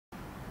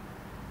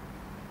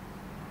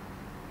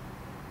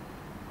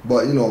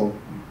But you know,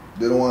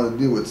 they don't want to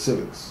deal with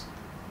civics.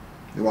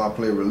 They want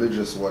to play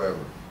religious, whatever,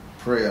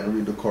 pray and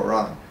read the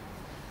Quran.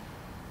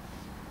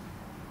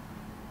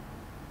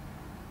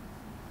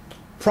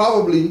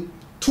 Probably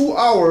 2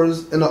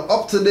 hours in an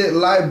up-to-date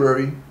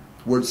library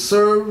would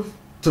serve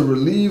to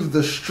relieve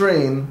the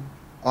strain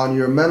on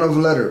your men of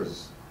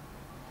letters.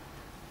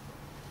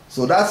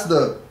 So that's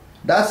the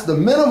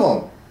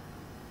minimum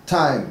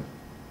time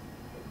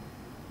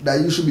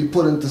that you should be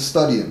put into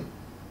studying.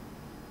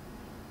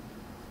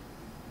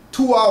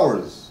 2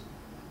 hours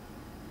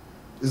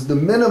is the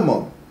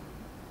minimum.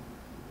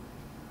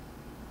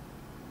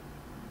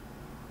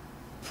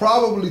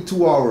 Probably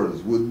 2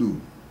 hours would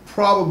do.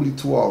 Probably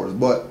 2 hours.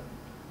 But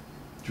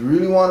if you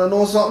really want to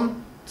know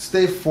something,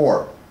 stay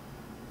 4.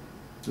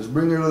 Just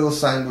bring your little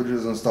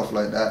sandwiches and stuff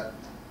like that.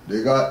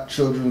 They got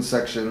children's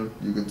section.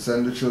 You can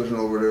send the children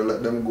over there,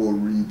 let them go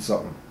read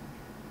something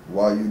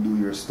while you do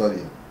your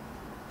studying.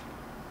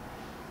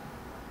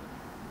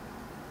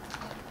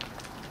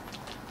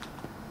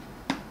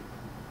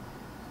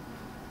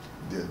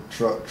 Yeah,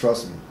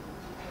 trust me.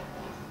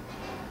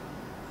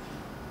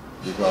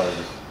 Because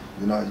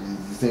you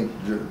think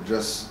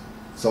just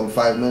some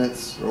 5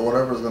 minutes or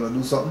whatever is gonna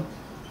do something.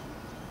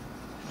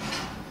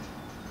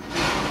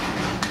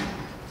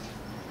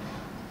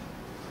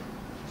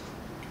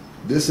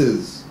 This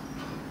is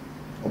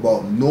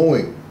about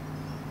knowing.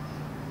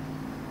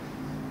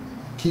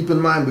 Keep in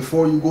mind,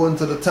 before you go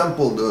into the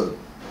temple, the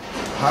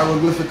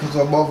hieroglyphics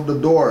above the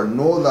door,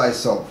 know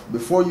thyself.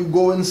 Before you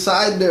go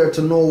inside there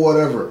to know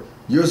whatever,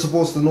 you're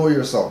supposed to know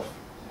yourself.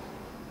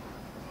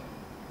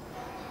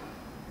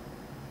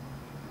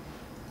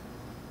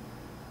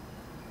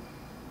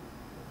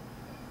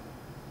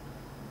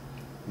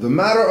 The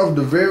matter of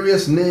the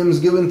various names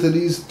given to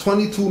these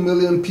 22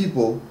 million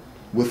people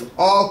with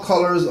all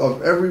colors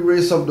of every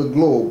race of the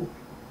globe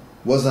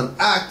was an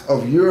act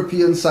of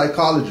European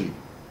psychology.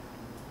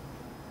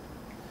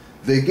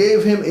 They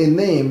gave him a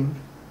name,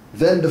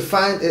 then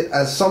defined it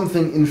as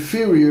something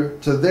inferior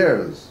to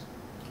theirs.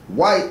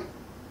 White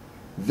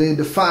they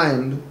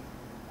defined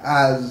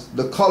as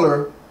the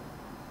color,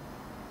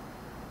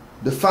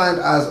 defined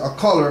as a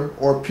color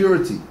or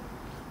purity.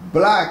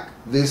 Black,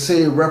 they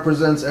say,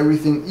 represents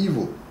everything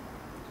evil.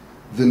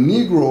 The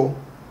Negro,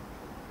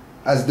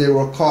 as they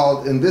were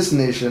called in this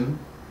nation,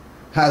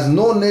 has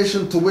no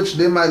nation to which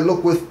they might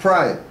look with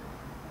pride.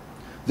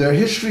 Their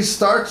history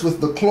starts with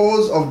the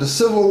close of the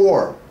Civil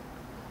War,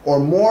 or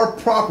more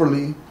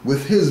properly,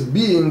 with his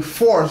being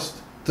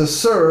forced to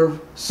serve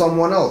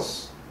someone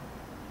else.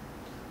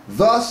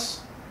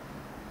 Thus,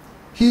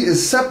 he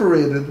is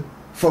separated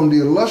from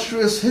the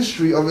illustrious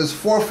history of his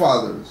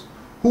forefathers,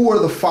 who were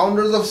the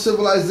founders of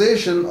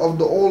civilization of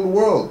the old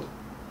world.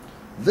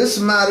 This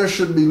matter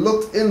should be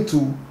looked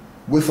into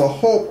with a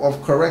hope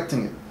of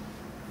correcting it.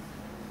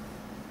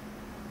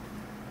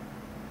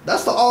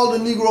 That's to all the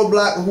Negro,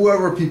 Black,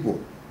 whoever people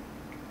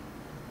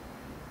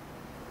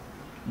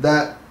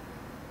that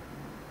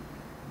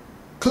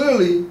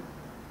clearly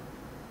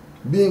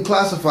being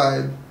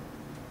classified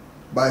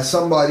by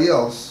somebody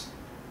else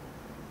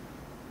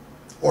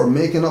or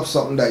making up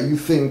something that you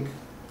think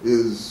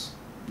is,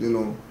 you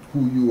know,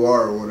 who you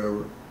are or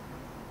whatever.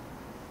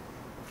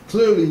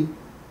 Clearly,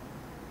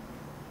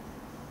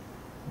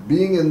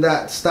 being in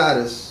that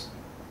status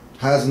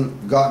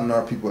hasn't gotten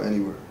our people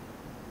anywhere.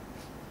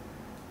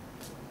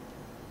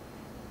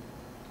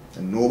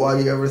 And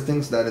nobody ever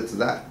thinks that it's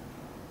that.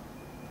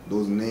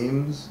 Those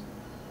names,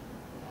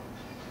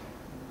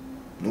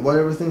 nobody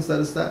ever thinks that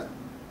it's that.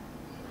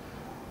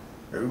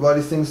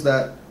 Everybody thinks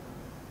that,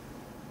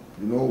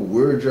 you know,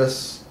 we're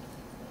just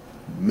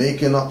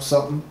making up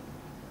something.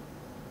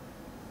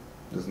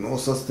 There's no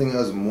such thing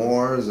as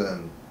Moors,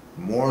 and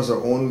Moors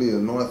are only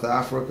in North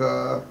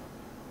Africa.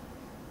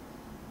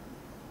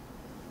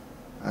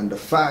 And the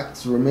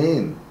facts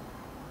remain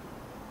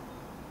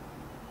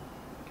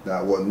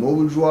that what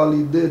Noble Drew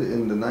Ali did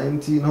in the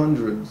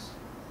 1900s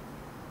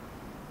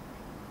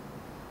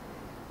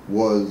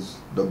was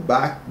the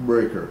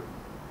backbreaker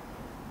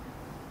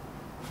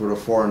for the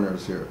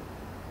foreigners here,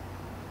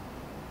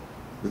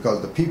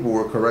 because the people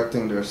were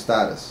correcting their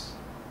status,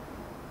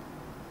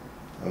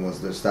 and once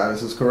their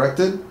status is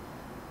corrected,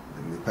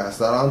 then they pass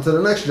that on to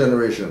the next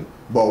generation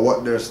about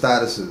what their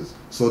status is,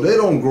 so they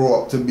don't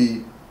grow up to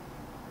be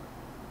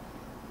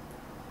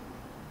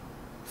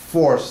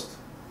forced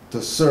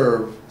to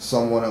serve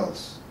someone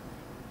else.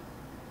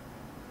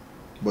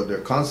 But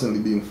they're constantly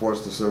being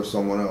forced to serve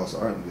someone else,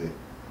 aren't they?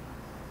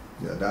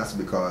 Yeah, that's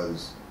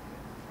because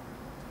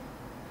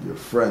your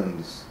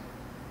friends,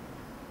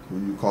 who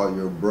you call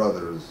your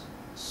brothers,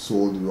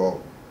 sold you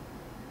out.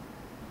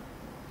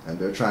 And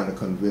they're trying to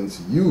convince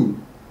you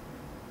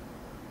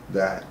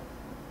that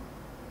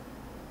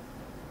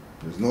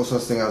there's no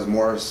such thing as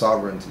moral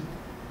sovereignty.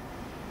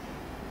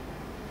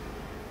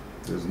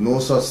 There's no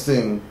such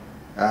thing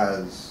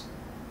as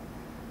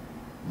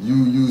you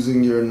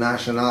using your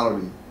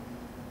nationality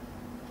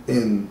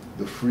in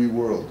the free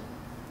world.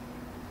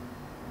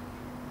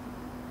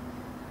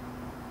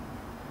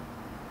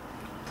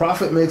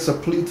 Prophet makes a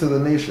plea to the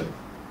nation.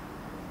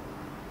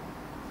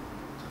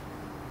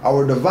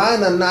 Our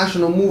divine and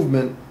national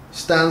movement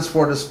stands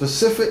for the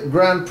specific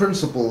grand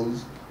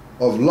principles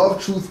of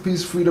love, truth,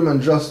 peace, freedom,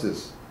 and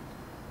justice.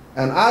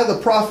 And I, the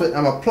prophet,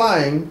 am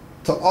applying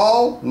to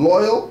all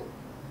loyal,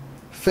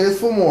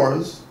 faithful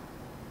Moors,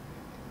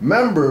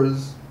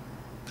 members,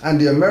 and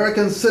the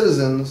American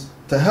citizens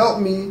to help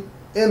me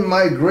in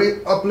my great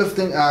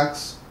uplifting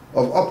acts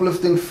of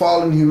uplifting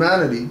fallen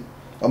humanity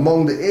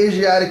among the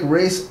Asiatic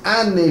race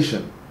and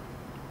nation.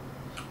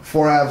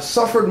 For I have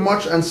suffered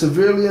much and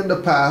severely in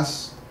the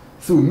past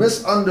through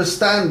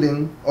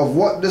misunderstanding of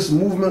what this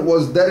movement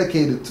was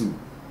dedicated to.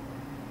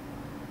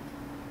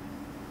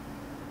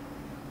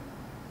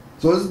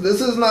 So this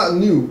is not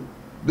new.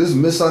 This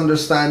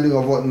misunderstanding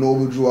of what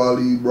Noble Drew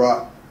Ali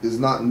brought is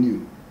not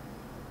new.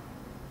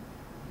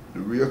 The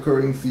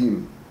reoccurring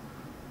theme.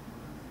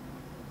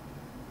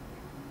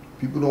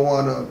 People don't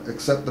want to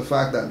accept the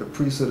fact that the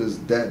priesthood is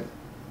dead.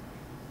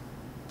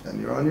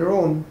 And you're on your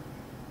own.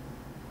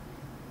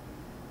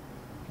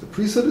 The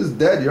priesthood is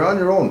dead. You're on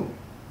your own.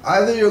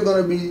 Either you're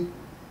going to be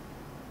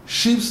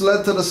sheep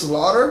led to the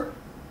slaughter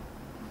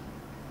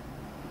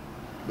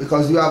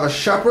because you have a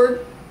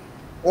shepherd,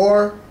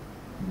 or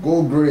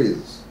go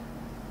graze.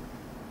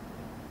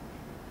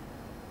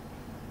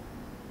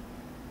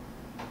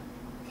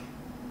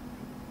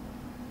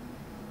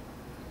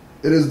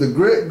 It is the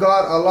great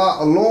God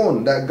Allah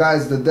alone that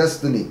guides the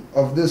destiny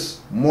of this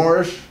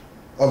Moorish,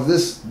 of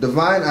this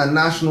divine and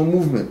national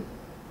movement.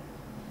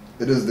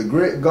 It is the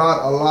great God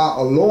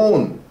Allah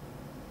alone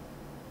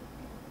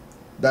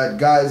that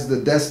guides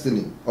the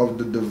destiny of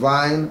the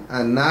divine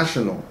and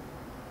national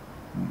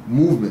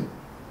movement.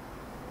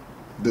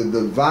 The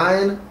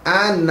divine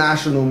and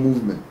national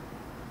movement.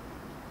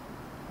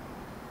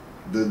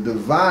 The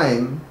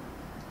divine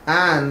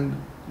and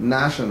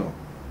national.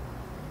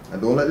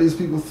 And don't let these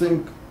people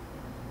think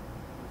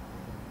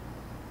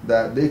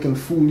that they can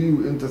fool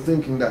you into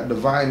thinking that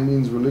divine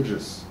means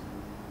religious.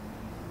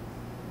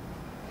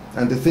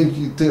 And to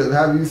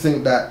have you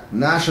think that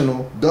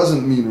national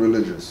doesn't mean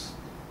religious.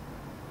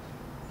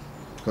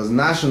 Because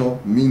national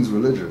means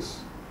religious.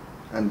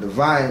 And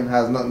divine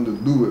has nothing to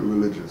do with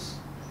religious.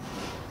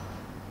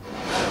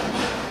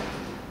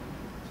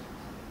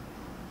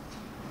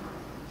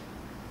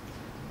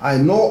 I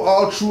know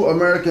all true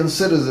American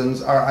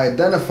citizens are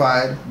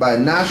identified by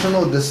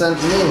national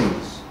descent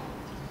names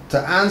to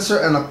answer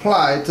and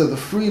apply to the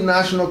free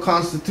national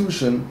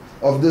constitution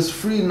of this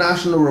free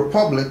national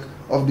republic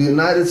of the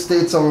United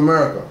States of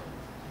America.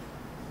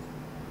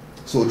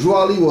 So Drew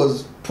Ali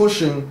was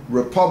pushing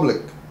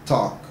republic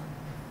talk,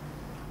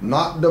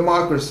 not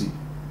democracy.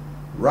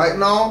 Right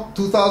now,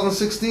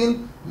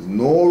 2016, there's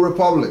no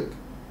republic.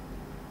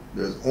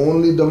 There's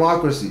only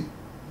democracy.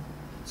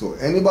 So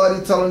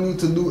anybody telling you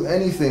to do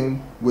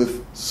anything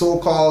with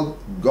so-called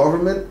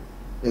government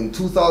in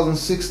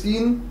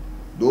 2016,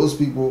 those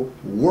people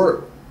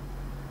work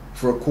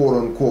for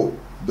quote-unquote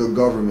the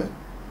government.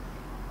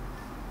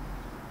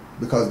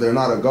 Because they're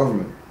not a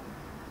government.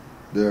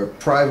 They're a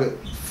private,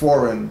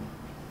 foreign,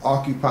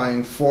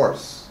 occupying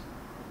force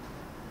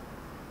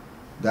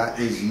that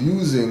is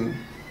using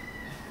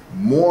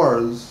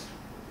Moors'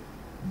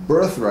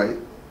 birthright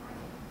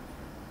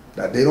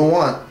that they don't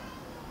want.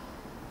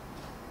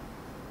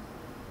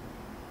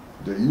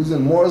 They're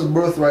using Moors'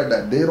 birthright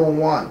that they don't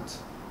want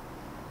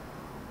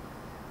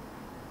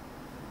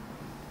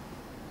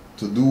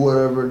to do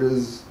whatever it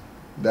is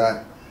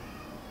that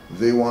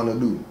they want to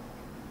do,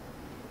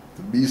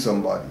 to be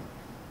somebody.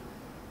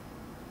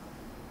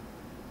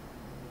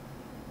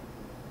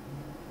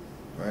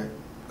 Right?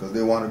 Because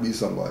they want to be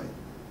somebody.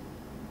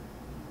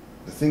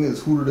 The thing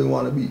is, who do they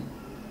want to be?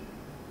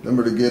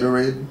 Remember the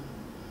Gatorade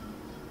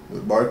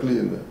with Barkley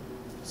in there?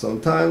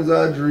 Sometimes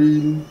I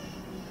dream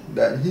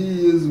that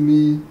he is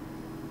me.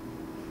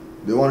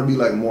 They want to be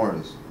like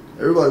Moors.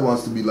 Everybody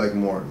wants to be like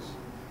Moors.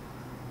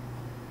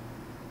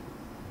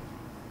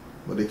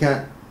 But they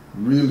can't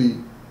really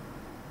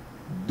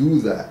do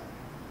that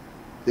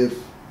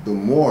if the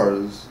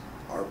Moors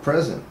are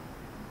present.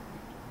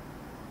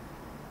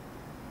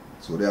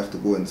 So they have to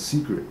go in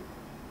secret.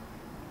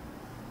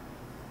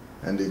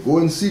 And they go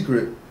in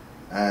secret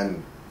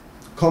and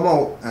come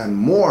out, and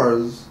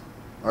Moors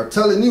are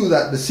telling you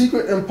that the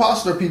secret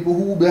imposter people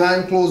who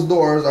behind closed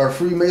doors are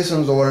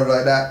Freemasons or whatever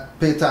like that,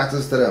 pay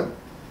taxes to them.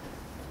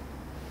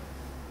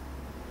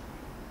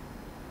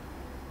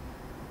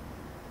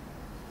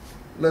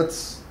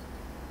 Let's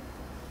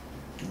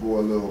go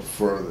a little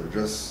further,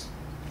 just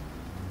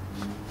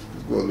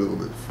go a little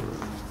bit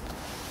further.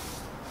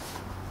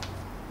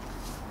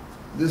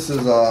 This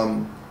is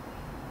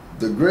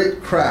The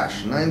Great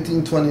Crash,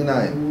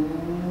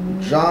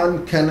 1929.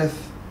 John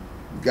Kenneth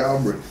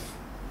Galbraith.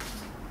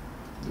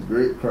 The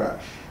Great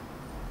Crash.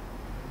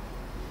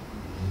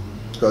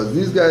 Because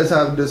these guys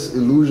have this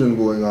illusion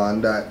going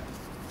on that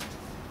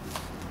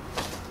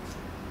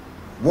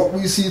what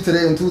we see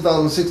today in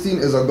 2016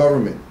 is a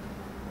government.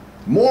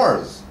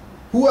 Moors,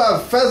 who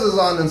have fezzes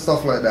on and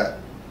stuff like that.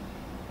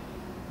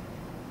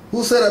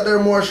 Who said that they're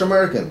Moorish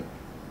American?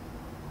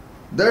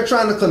 They're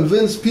trying to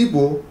convince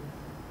people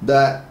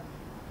that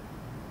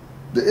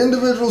The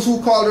individuals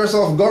who call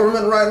themselves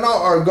government right now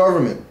are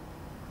government.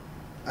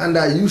 And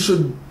that you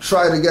should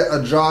try to get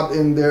a job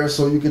in there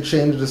so you can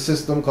change the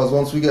system, because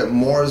once we get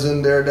Moors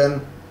in there,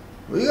 then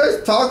what are you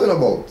guys talking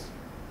about?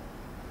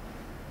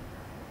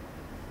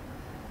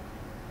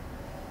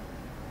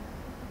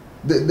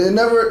 They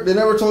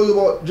never told you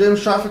about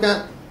James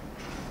Trafficant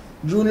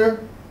Jr.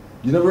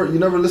 You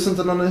never listened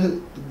to none of his.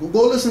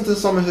 Go listen to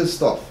some of his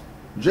stuff.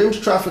 James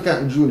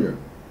Trafficant Jr.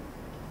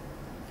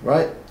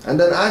 Right? And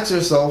then ask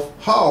yourself,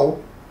 how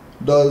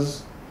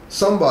does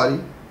somebody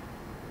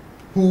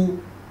who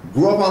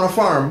grew up on a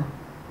farm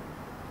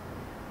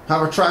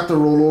have a tractor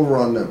roll over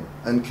on them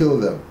and kill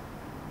them?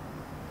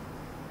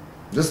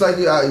 Just like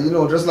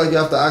just like you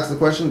have to ask the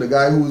question, the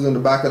guy who was in the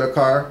back of the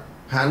car,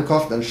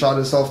 handcuffed and shot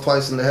himself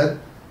twice in the head.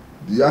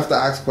 You have to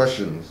ask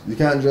questions. You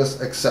can't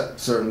just accept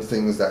certain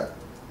things that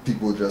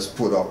people just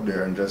put out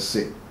there and just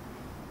say.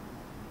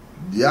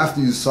 You have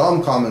to use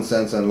some common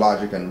sense and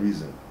logic and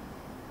reason.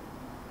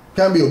 You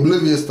can't be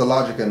oblivious to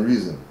logic and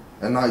reason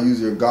and not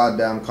use your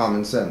goddamn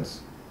common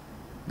sense.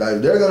 That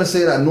if they're going to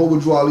say that Noble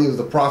Drew Ali is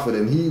the prophet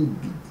and he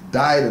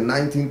died in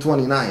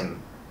 1929,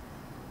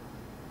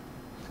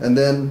 and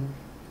then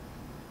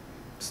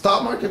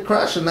stock market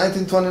crash in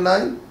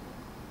 1929,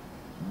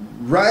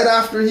 right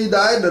after he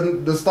died,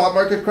 the stock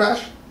market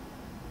crash,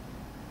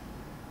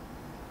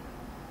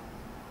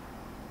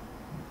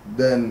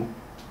 then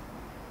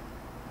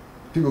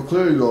people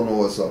clearly don't know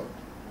what's up.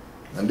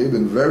 And they've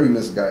been very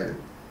misguided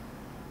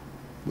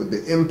with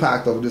the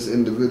impact of this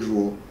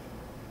individual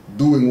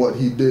doing what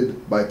he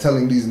did by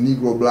telling these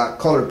Negro, black,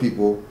 colored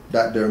people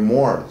that they're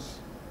Moors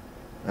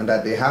and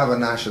that they have a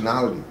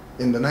nationality.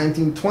 In the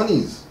 1920s,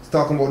 he's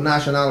talking about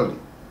nationality.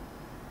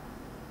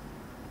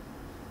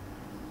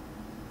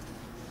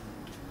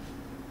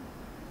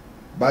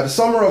 By the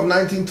summer of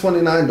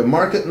 1929, the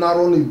market not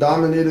only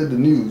dominated the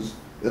news,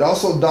 it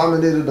also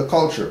dominated the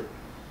culture.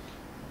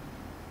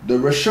 The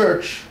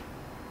recherche,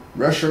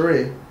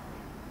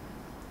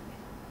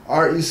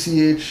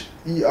 R-E-C-H-E-R-C-H'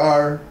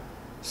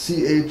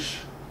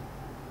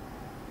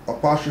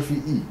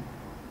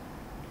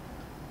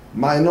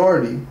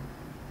 minority,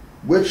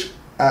 which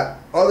at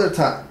other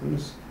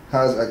times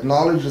has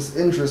acknowledged its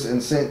interest in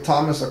St.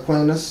 Thomas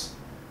Aquinas,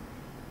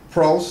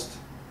 Proust,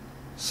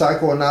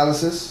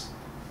 psychoanalysis,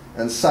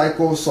 and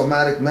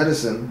psychosomatic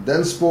medicine,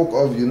 then spoke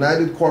of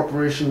United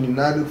Corporation,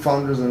 United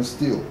Founders and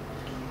Steel.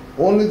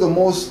 Only the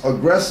most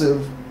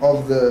aggressive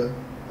of the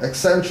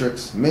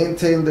eccentrics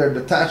maintained their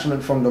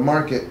detachment from the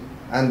market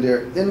and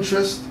their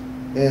interest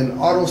in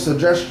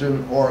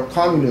autosuggestion or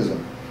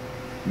communism.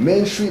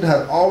 Main Street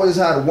had always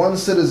had one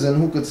citizen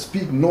who could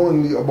speak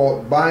knowingly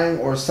about buying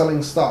or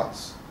selling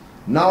stocks.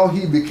 Now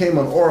he became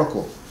an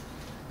oracle.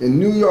 In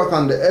New York,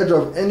 on the edge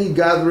of any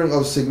gathering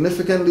of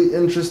significantly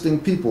interesting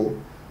people,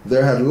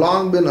 there had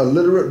long been a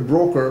literate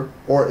broker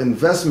or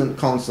investment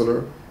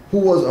counselor who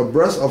was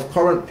abreast of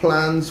current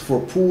plans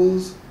for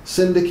pools,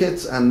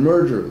 syndicates, and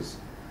mergers,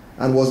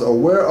 and was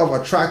aware of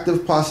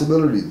attractive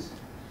possibilities.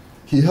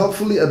 He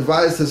helpfully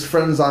advised his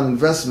friends on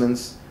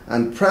investments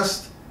and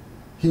pressed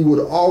he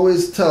would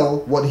always tell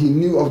what he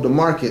knew of the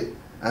market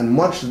and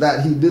much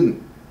that he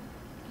didn't.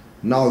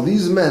 Now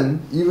these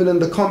men, even in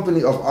the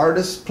company of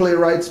artists,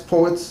 playwrights,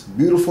 poets,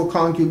 beautiful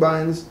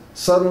concubines,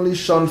 suddenly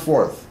shone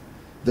forth.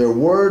 Their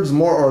words,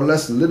 more or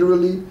less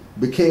literally,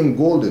 became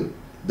golden.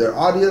 Their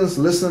audience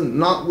listened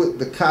not with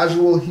the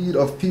casual heed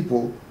of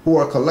people who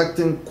are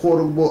collecting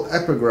quotable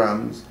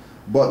epigrams,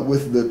 but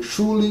with the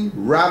truly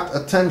rapt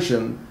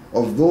attention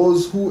of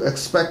those who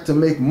expect to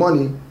make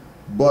money,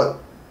 but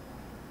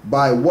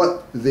by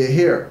what they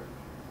hear.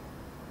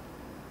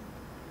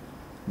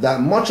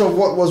 That much of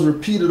what was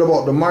repeated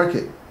about the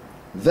market,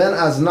 then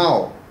as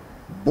now,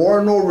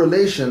 bore no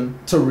relation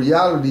to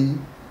reality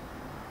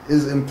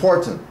is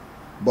important,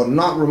 but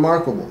not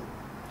remarkable.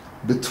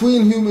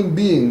 Between human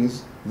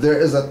beings, there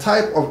is a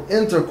type of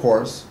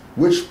intercourse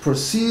which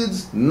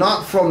proceeds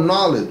not from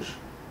knowledge,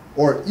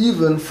 or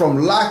even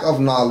from lack of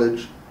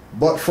knowledge,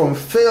 but from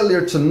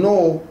failure to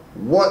know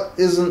what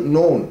isn't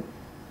known.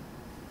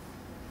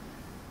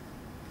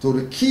 So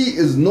the key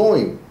is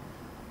knowing.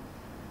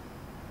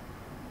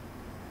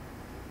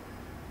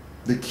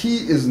 The key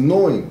is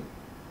knowing.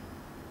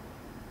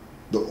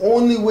 The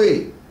only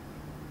way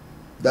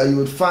that you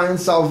would find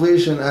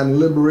salvation and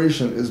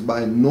liberation is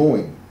by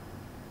knowing.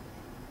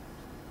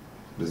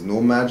 There's no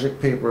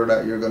magic paper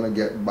that you're going to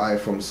get by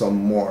from some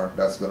Moor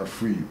that's going to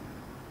free you.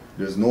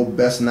 There's no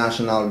best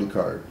nationality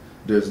card.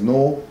 There's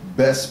no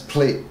best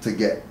plate to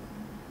get.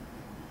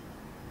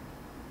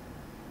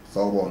 It's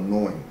all about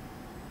knowing.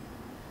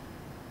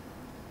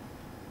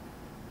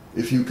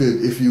 If you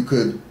could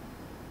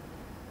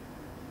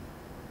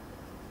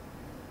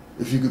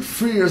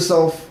free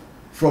yourself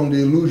from the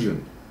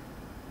illusion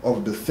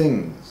of the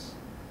things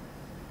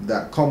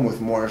that come with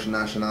Moorish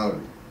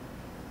nationality,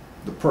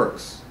 the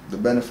perks, the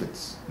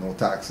benefits, no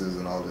taxes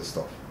and all this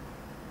stuff,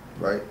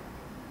 right?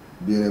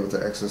 Being able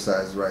to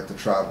exercise the right to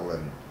travel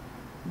and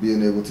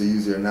being able to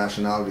use your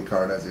nationality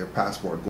card as your passport.